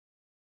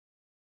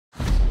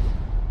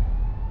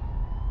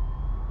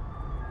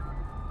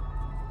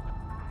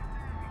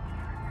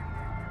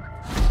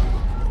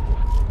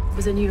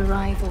was a new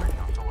arrival.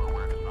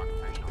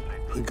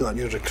 We got a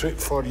new recruit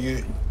for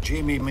you,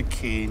 Jamie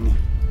McCain.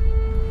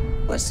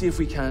 Let's see if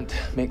we can't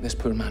make this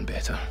poor man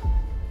better.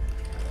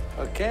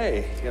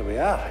 Okay, here we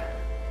are.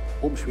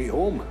 Home sweet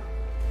home.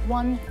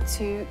 1,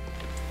 2,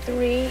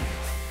 3.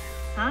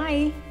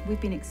 Hi, we've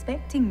been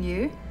expecting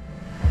you.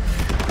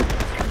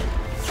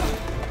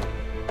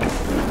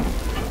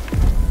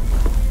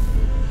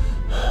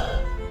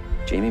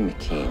 Jamie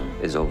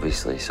McCain is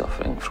obviously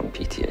suffering from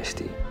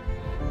PTSD.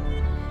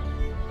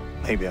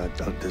 Maybe I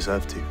don't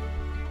deserve to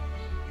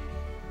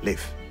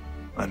live,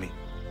 I mean.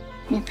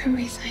 You poor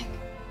wee thing.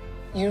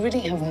 You really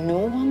have no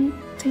one,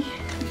 do you?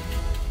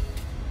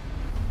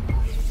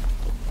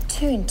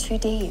 2 in 2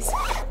 days.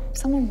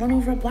 Someone run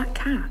over a black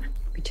cat.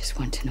 We just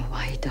want to know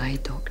why he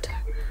died, Doctor.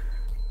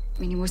 I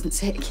mean, he wasn't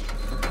sick.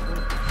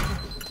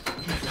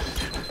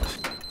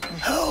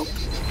 Help!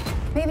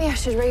 Maybe I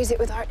should raise it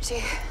with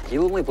Archie.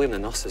 You'll only blame the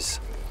nurses,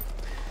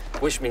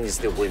 which means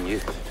they'll blame you.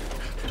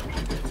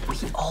 We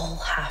all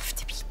have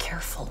to be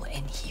careful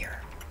in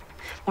here.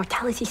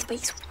 Mortality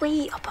spikes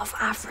way above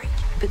average,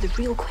 but the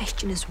real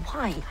question is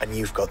why. And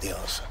you've got the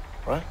answer,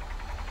 right?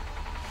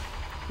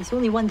 There's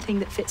only one thing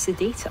that fits the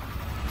data.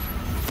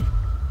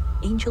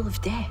 Angel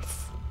of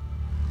Death.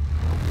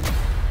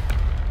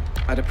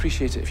 I'd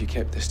appreciate it if you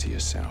kept this to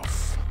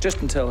yourself,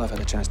 just until I've had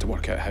a chance to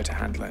work out how to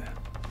handle it.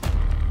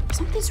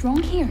 Something's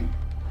wrong here.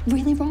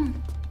 Really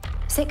wrong.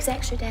 6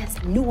 extra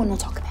deaths. No one will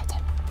talk about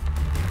it.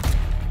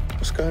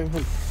 What's going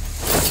on?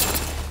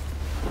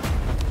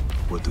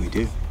 What do we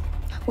do?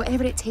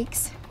 Whatever it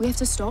takes, we have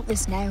to stop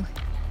this now.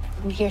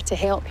 I'm here to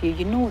help you.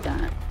 You know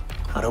that.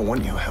 I don't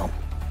want your help.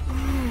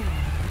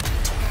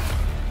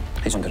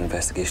 He's under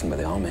investigation by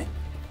the army.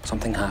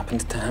 Something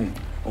happened to him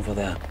over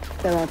there.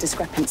 There are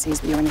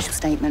discrepancies with your initial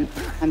statement.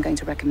 I'm going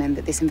to recommend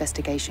that this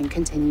investigation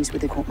continues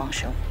with the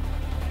court-martial.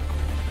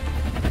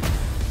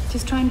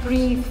 Just try and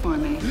breathe for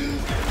me.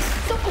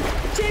 Stop!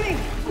 Jamie!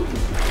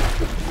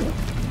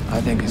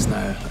 I think it's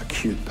now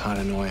acute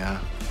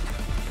paranoia.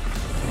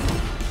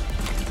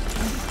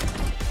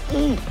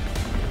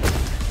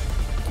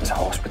 It's a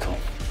hospital.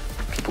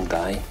 People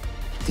die.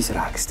 These are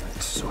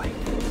accidents, Zoe.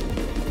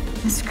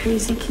 It's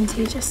crazy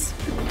contagious.